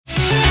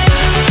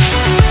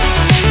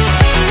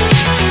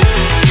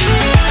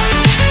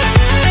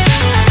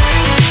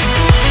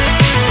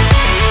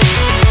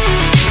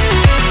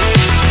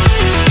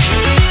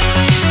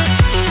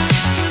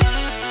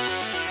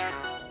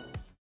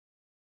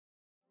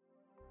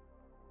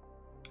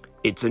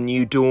It's a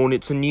new dawn,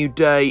 it's a new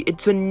day,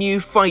 it's a new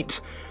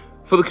fight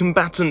for the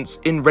combatants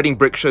in Reading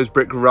Brick Show's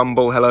Brick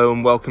Rumble. Hello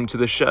and welcome to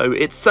the show.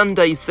 It's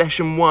Sunday,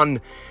 Session 1,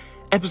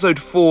 Episode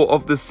 4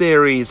 of the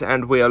series,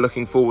 and we are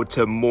looking forward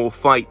to more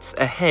fights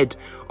ahead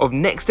of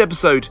next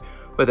episode,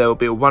 where there will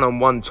be a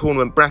one-on-one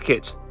tournament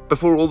bracket.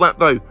 Before all that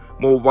though,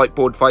 more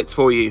whiteboard fights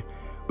for you.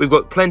 We've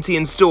got plenty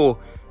in store,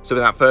 so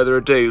without further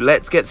ado,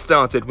 let's get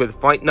started with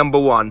fight number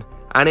 1,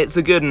 and it's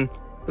a good one,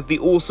 as the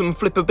awesome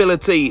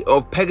flippability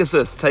of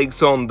Pegasus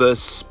takes on the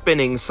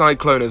spinning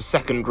cyclone of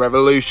Second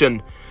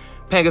Revolution.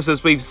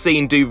 Pegasus we've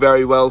seen do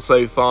very well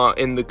so far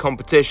in the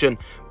competition.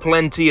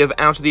 Plenty of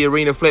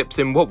out-of-the-arena flips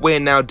in what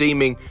we're now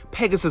deeming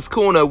Pegasus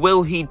Corner.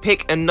 Will he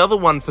pick another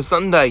one for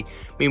Sunday?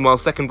 Meanwhile,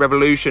 Second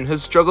Revolution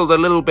has struggled a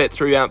little bit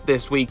throughout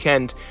this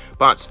weekend,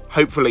 but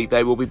hopefully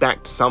they will be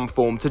back to some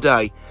form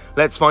today.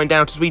 Let's find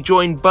out as we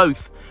join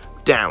both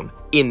down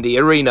in the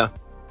arena.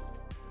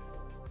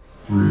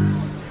 3,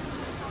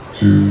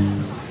 2,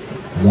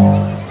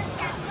 1.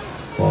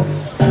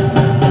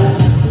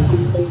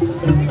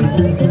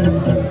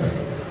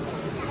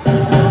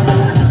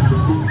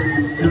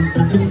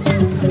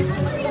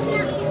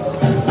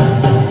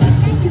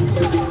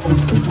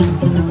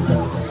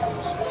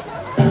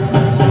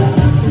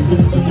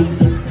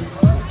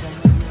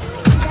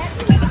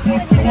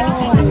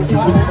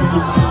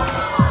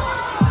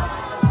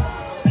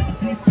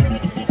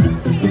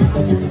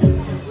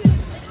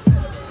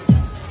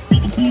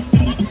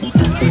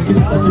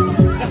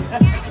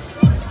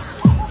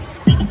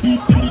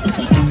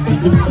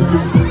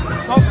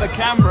 Not the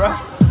camera.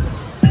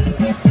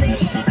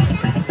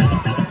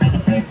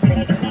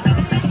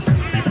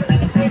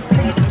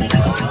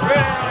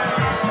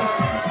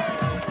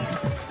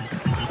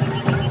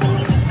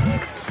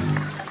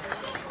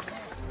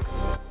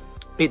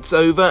 It's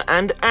over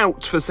and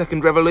out for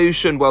Second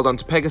Revolution. Well done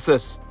to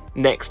Pegasus.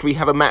 Next, we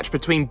have a match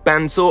between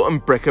Bansaw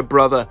and Bricker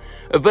Brother.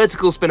 A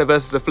vertical spinner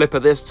versus a flipper,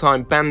 this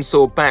time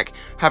Bansaw back,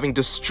 having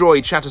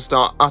destroyed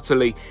Shatterstar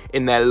utterly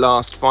in their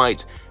last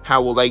fight.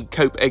 How will they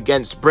cope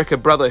against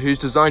Bricker Brother, who's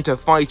designed to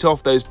fight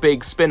off those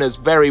big spinners,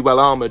 very well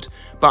armoured,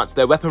 but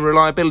their weapon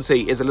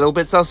reliability is a little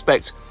bit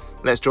suspect.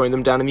 Let's join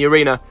them down in the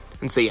arena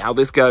and see how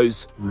this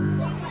goes. 3,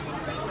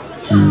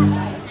 2,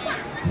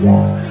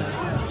 1.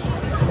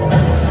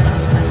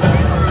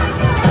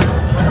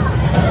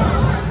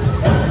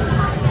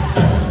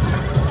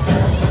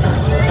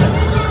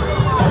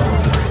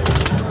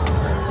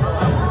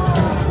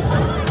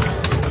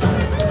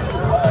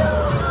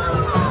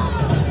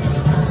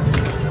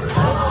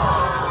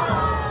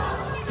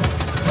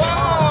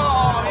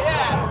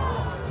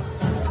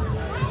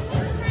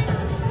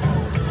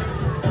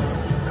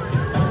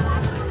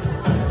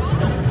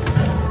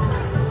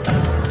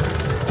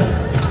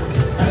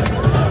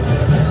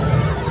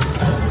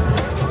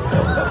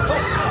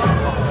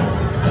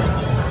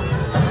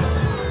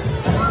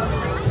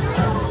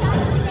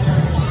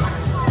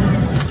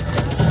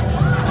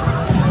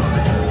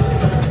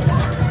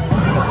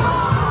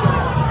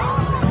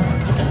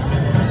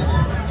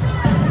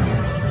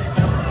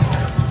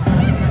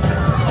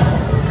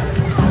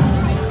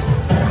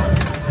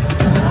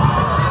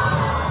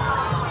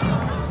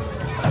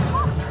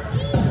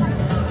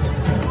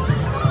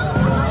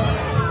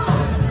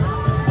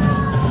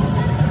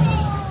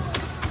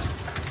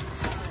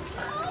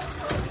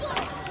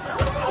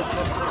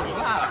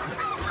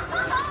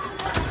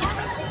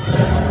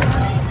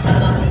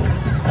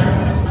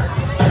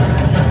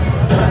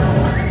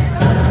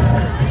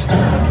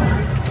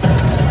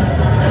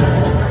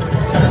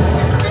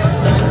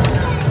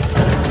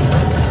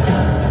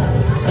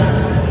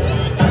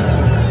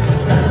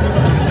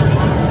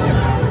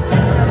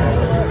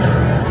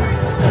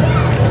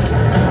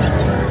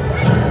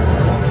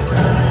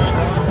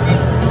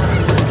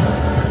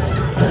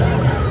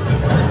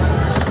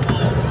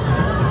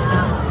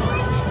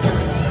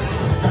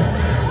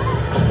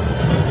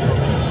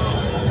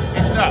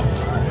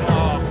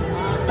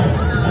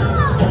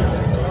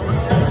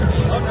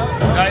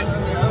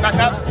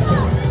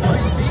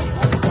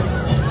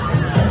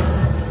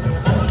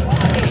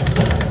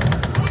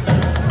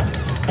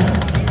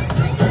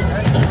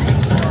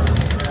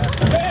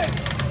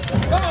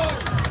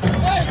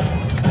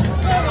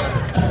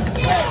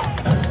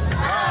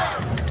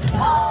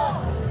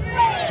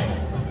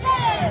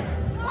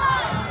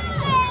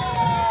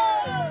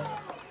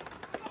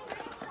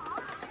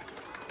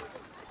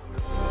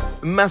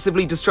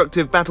 Massively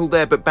destructive battle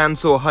there, but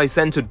Bansaw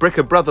high-centered,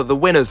 Bricker Brother the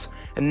winners.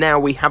 And now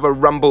we have a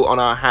rumble on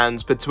our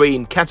hands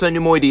between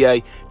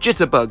Technoandrew,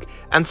 Jitterbug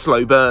and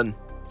Slow Burn.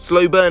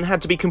 Slow Burn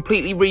had to be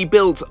completely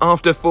rebuilt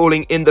after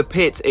falling in the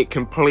pit. It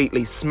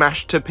completely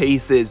smashed to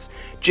pieces.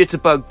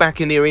 Jitterbug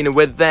back in the arena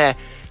with their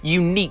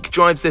unique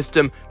drive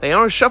system. They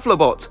are a shuffler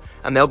bot,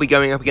 and they'll be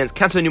going up against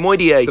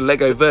Technoandrew, the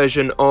LEGO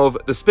version of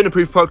the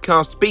Spinnerproof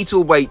podcast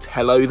Beetleweight.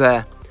 Hello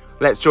there.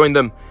 Let's join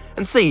them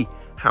and see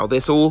how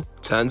this all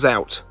turns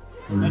out.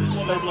 So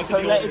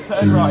let it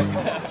turn right. 1.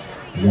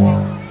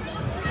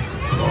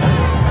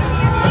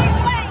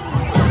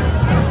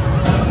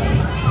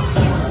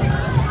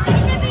 It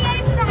should be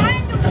able to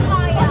handle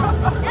fire.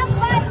 That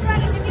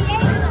firecracker should be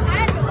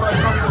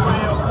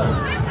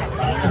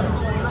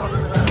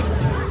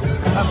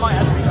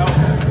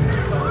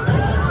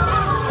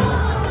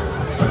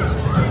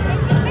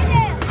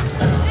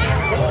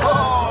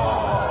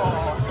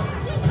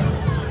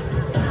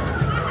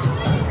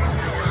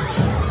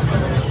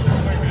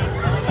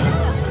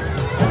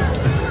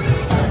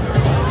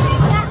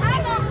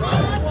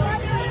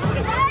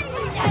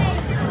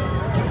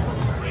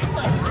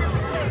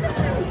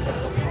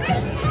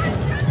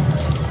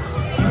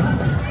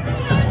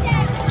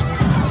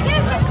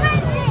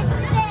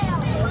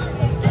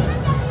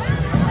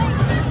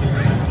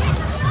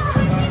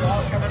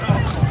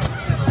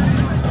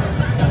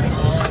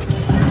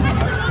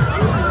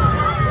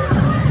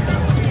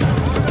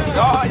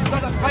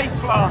face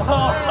plant.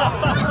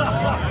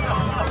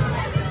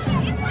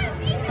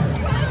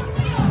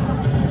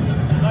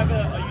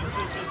 I used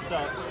to just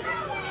start.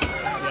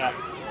 Yeah.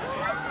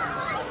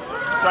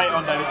 Straight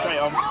on, David, straight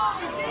on.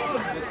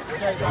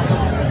 Straight on.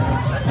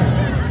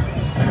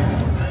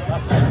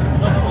 That's it.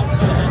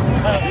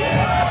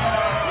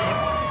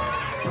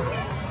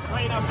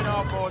 Clean up in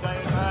R4,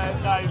 David.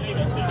 No, leave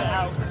it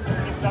out.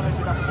 It's damage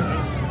enough to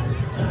this.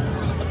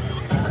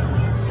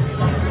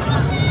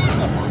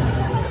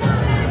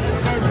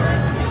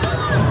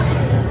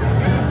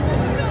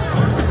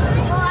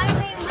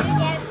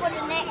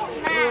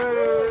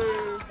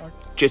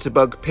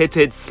 Jitterbug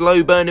pitted,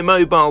 slow burn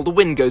immobile, the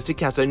win goes to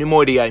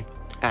Technoandrew.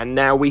 And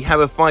now we have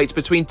a fight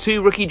between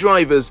two rookie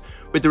drivers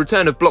with the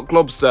return of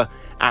Lobster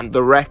and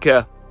The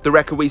Wrecker. The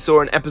Wrecker we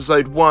saw in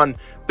episode 1,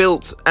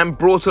 built and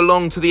brought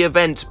along to the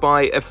event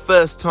by a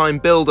first-time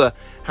builder.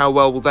 How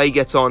well will they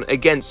get on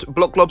against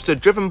Lobster,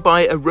 driven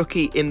by a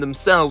rookie in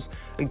themselves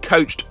and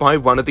coached by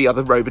one of the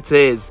other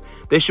Roboteers?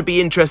 This should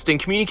be interesting.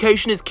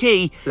 Communication is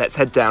key. Let's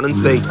head down and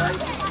see. 2,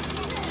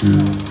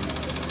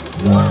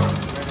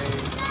 1.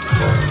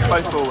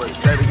 Both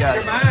forwards, there we go.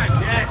 Good man,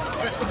 yes.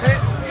 Press the pit.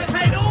 Good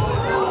head. Oh,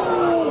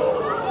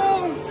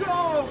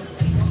 Tom.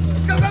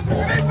 Go,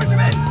 push him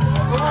in.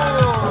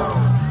 Oh,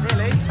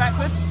 really?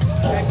 Backwards?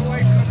 Take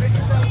away from the pit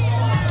yourself.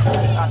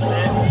 That's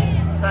it.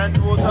 Turn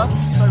towards us.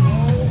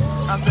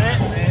 That's it.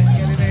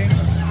 Get it in.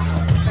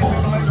 Take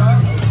it over.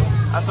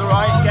 That's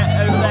alright, get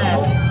over there.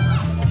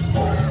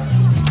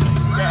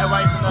 Get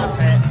away from the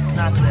pit.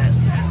 That's it.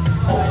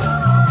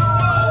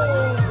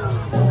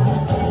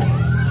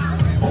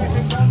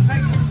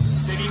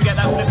 See if you can get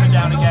that flipper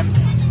down again.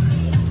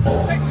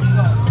 Take some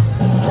block.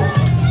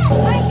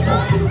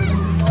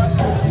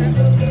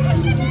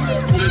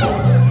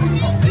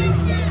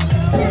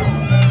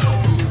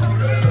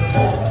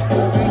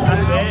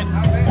 That's it.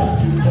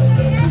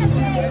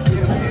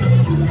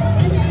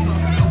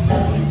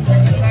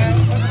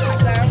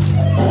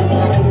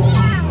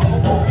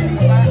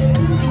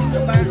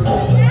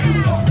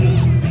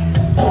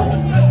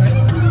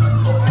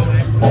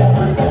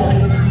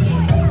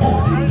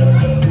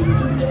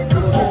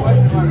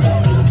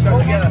 Go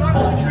together.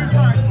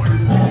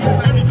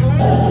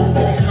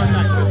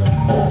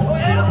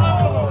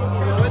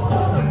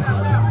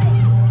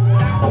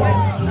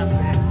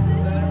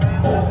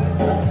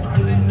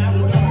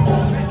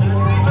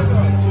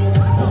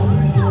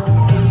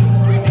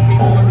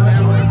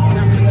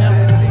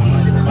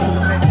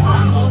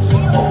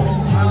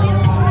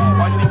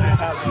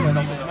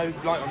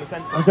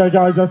 Okay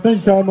guys, I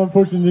think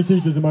unfortunately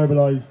Nikita's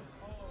immobilised.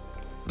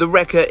 The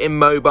Wrecker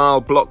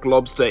immobile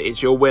Lobster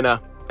is your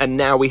winner. And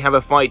now we have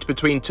a fight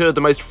between two of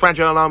the most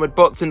fragile armoured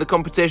bots in the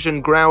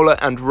competition, Growler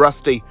and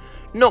Rusty.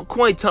 Not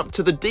quite up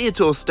to the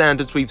Deitor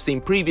standards we've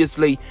seen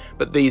previously,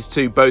 but these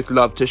two both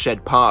love to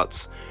shed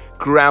parts.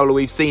 Growler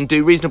we've seen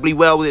do reasonably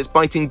well with its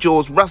biting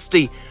jaws.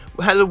 Rusty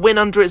had a win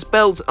under its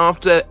belt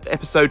after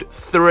episode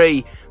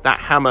 3. That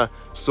hammer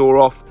saw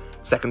off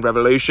Second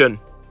Revolution.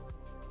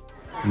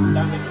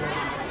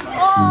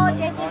 Oh,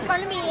 this is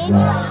going to be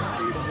interesting.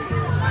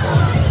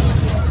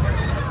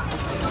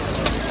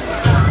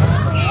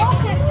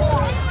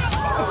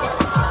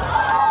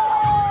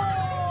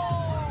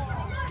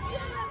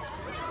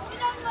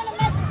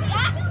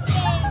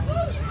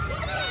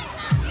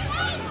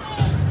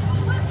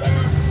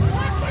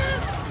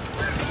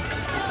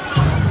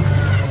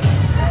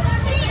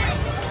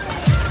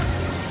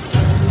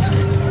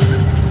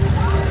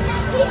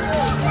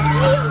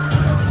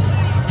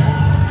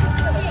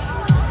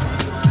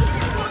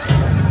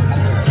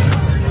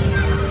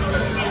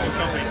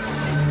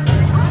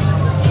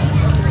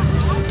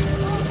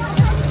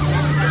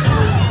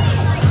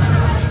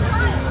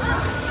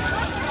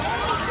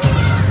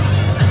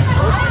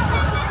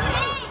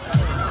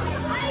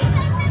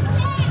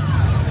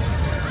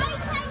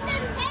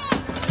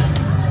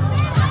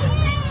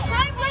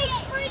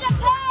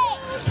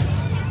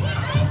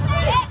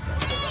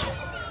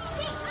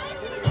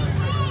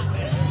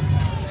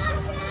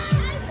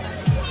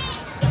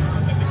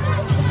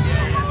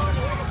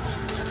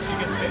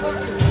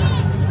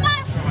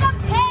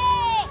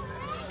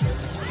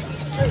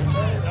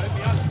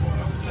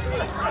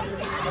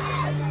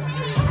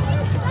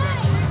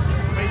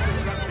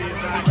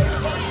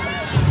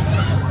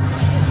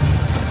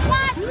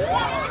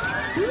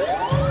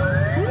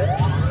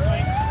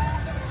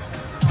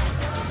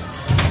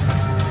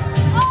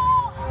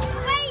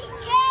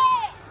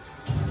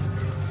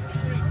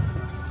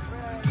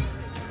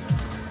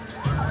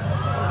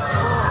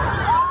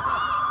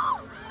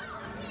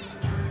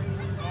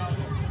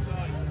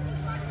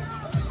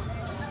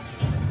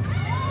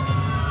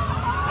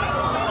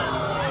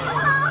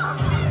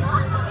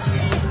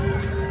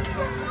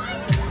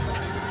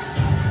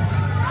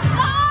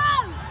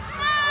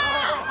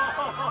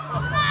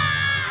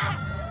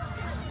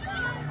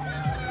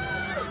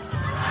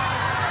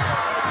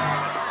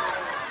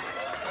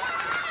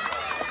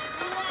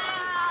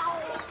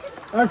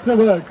 Excellent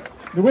work.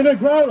 The winner,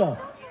 Growler.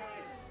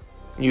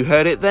 You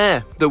heard it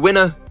there, the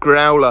winner,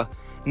 Growler.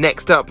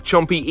 Next up,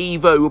 Chompy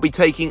Evo will be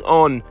taking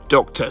on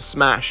Dr.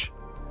 Smash.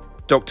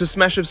 Dr.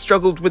 Smash have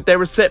struggled with their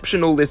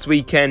reception all this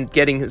weekend,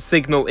 getting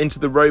signal into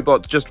the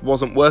robot just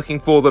wasn't working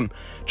for them.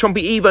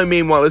 Chompy Evo,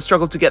 meanwhile, has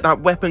struggled to get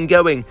that weapon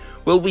going.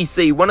 Will we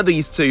see one of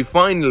these two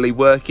finally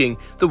working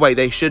the way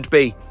they should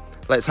be?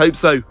 Let's hope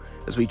so,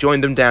 as we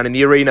join them down in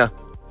the arena.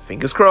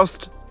 Fingers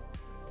crossed.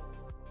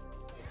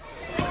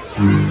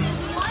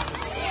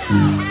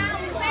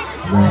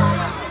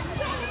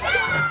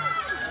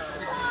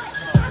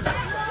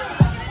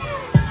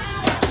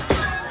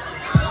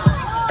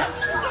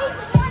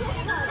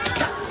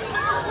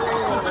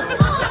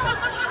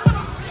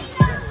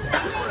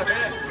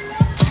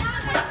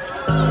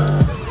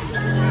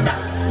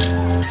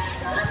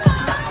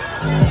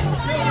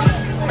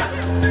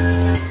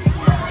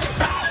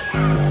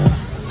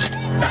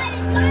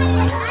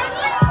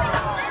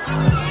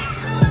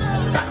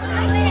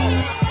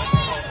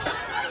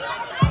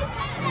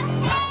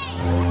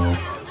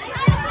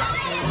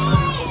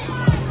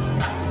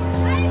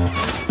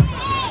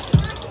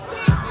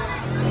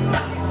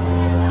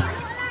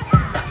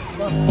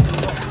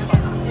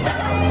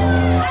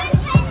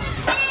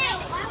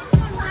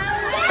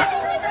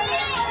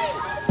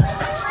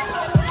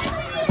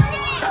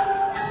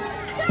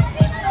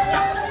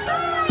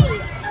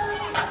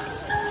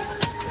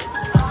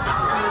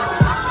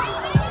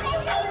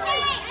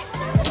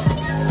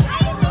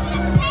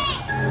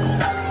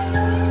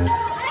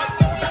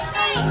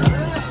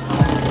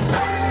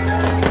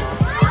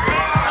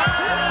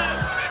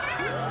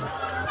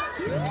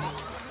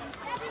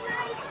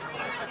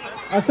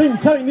 I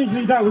think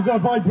technically that was the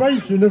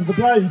vibration of the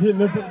blade hitting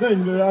the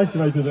thing that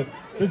activated it.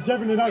 Because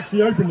Jevon had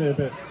actually opened it a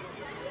bit.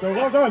 So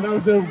well done, that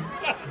was a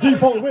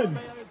default win.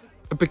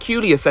 A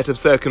peculiar set of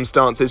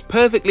circumstances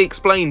perfectly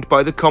explained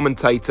by the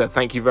commentator,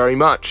 thank you very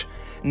much.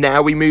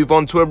 Now we move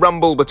on to a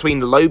rumble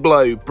between Low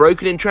Blow,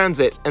 Broken in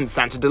Transit and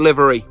Santa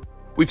Delivery.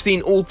 We've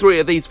seen all three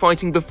of these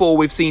fighting before.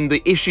 We've seen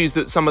the issues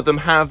that some of them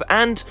have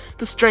and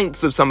the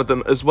strengths of some of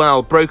them as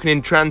well. Broken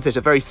in Transit,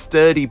 a very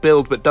sturdy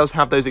build but does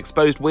have those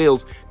exposed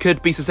wheels,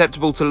 could be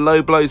susceptible to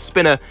Low Blow's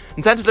spinner,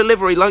 and Santa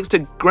Delivery likes to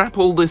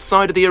grapple this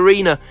side of the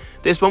arena.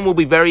 This one will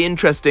be very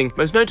interesting,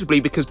 most notably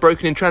because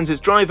Broken in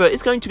Transit's driver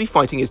is going to be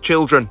fighting his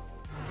children.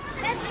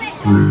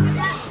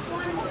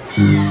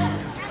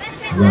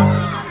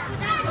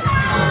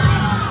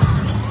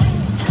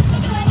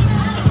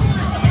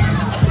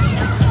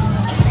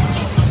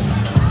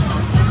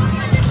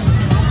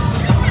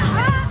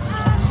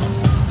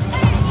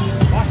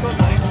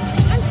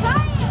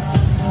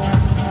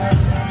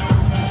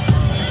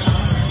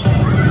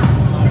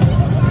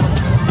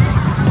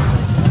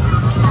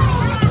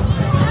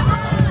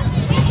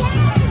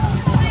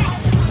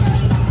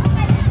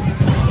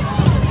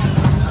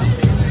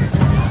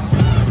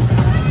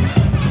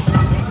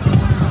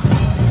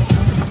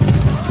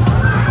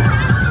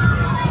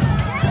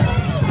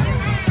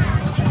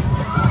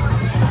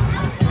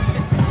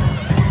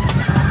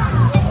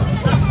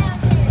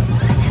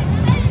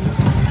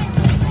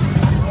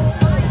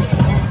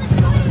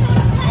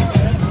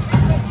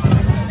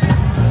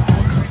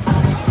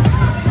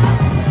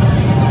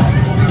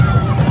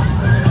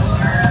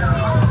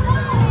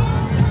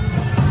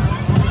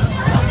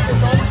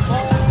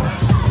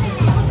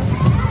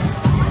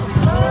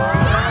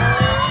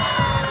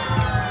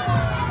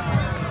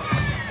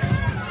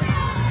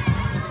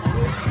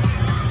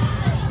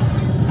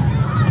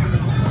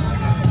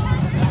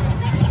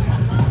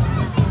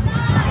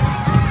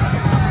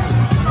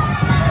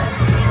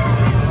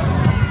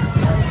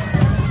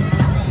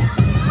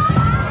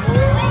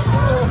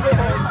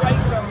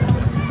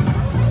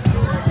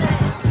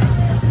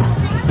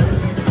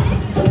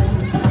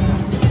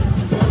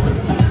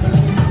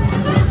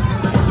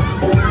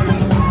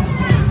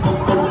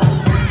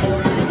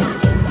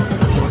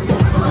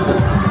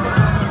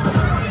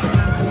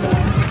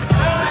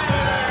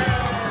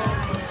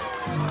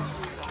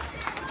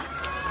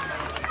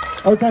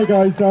 Okay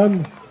guys,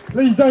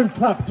 please don't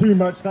clap too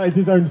much, that is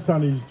his own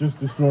son he's just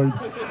destroyed.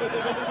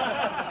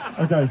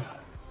 Okay.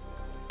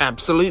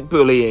 Absolute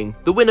bullying.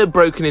 The winner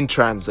Broken in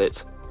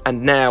Transit.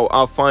 And now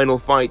our final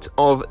fight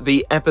of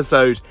the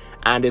episode,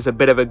 and it's a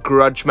bit of a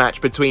grudge match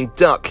between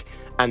Duck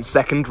and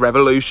Second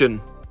Revolution.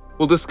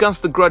 We'll discuss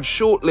the grudge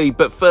shortly,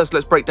 but first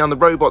let's break down the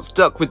robot's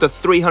Duck with the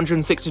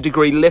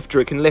 360-degree lifter.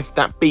 It can lift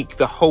that beak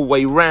the whole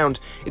way round.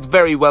 It's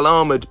very well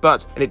armoured,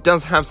 and it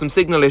does have some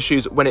signal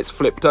issues when it's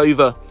flipped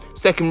over.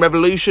 Second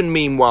Revolution,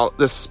 meanwhile,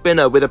 the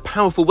spinner with a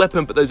powerful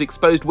weapon, but those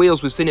exposed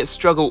wheels, we've seen it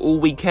struggle all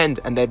weekend,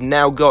 and they've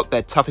now got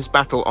their toughest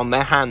battle on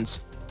their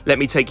hands. Let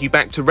me take you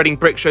back to Reading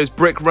Brick Show's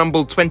Brick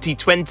Rumble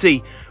 2020,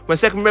 where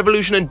Second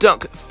Revolution and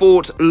Duck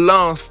fought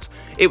last.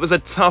 It was a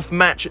tough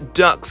match.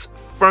 Duck's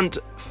front,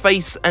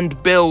 face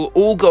and bill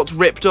all got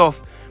ripped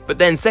off, but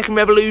then Second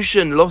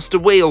Revolution lost a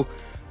wheel.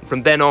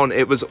 From then on,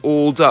 it was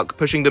all Duck,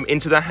 pushing them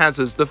into the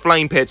hazards, the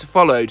flame pit,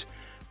 followed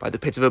by the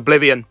pit of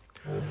oblivion.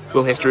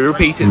 Will history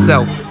repeat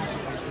itself?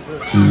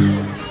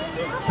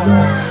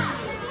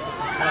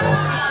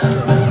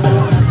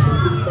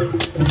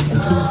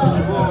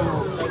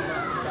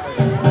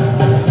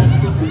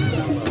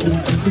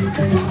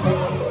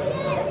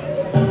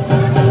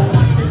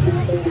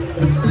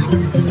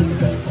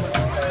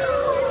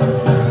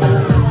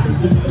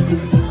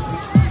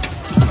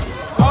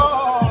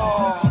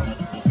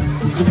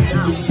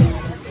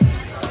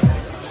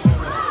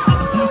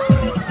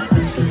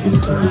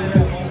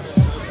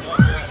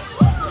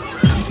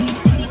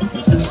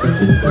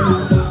 I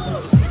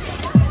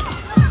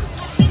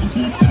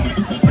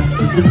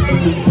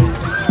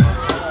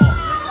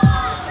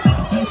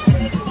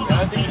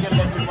think you're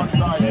going to get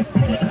one-sided.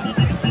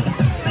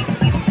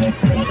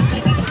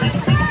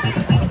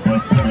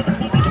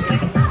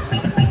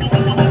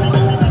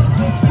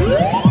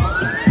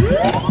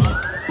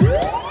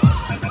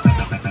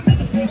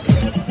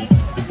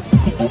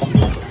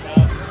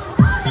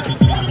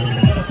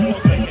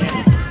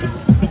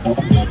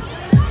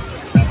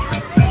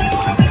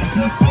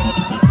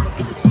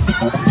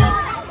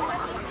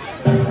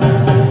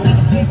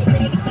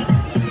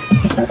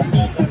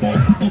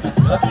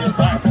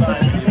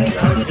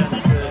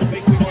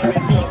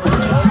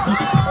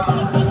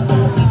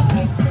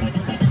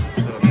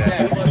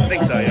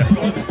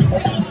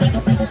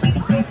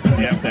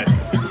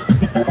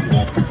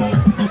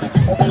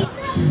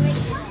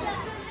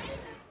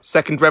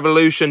 Second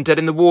Revolution, dead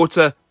in the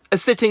water. A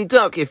sitting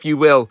duck, if you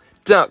will.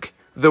 Duck,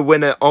 the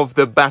winner of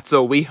the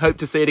battle. We hope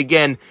to see it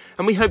again,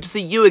 and we hope to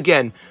see you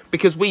again,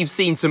 because we've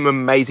seen some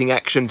amazing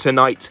action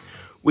tonight.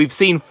 We've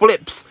seen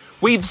flips,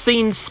 we've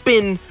seen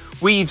spin,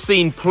 we've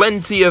seen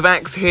plenty of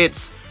axe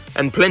hits,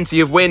 and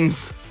plenty of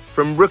wins.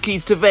 From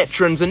rookies to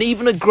veterans, and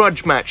even a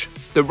grudge match.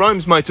 The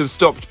rhymes might have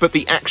stopped, but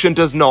the action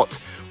does not.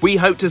 We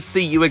hope to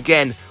see you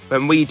again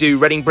when we do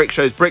Reading Brick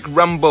Show's Brick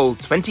Rumble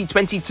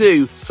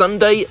 2022,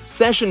 Sunday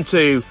Session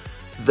 2,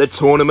 the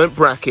tournament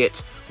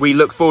bracket. We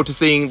look forward to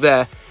seeing you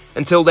there.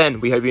 Until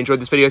then, we hope you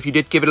enjoyed this video. If you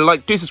did, give it a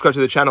like, do subscribe to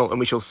the channel, and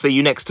we shall see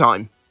you next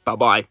time.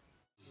 Bye-bye.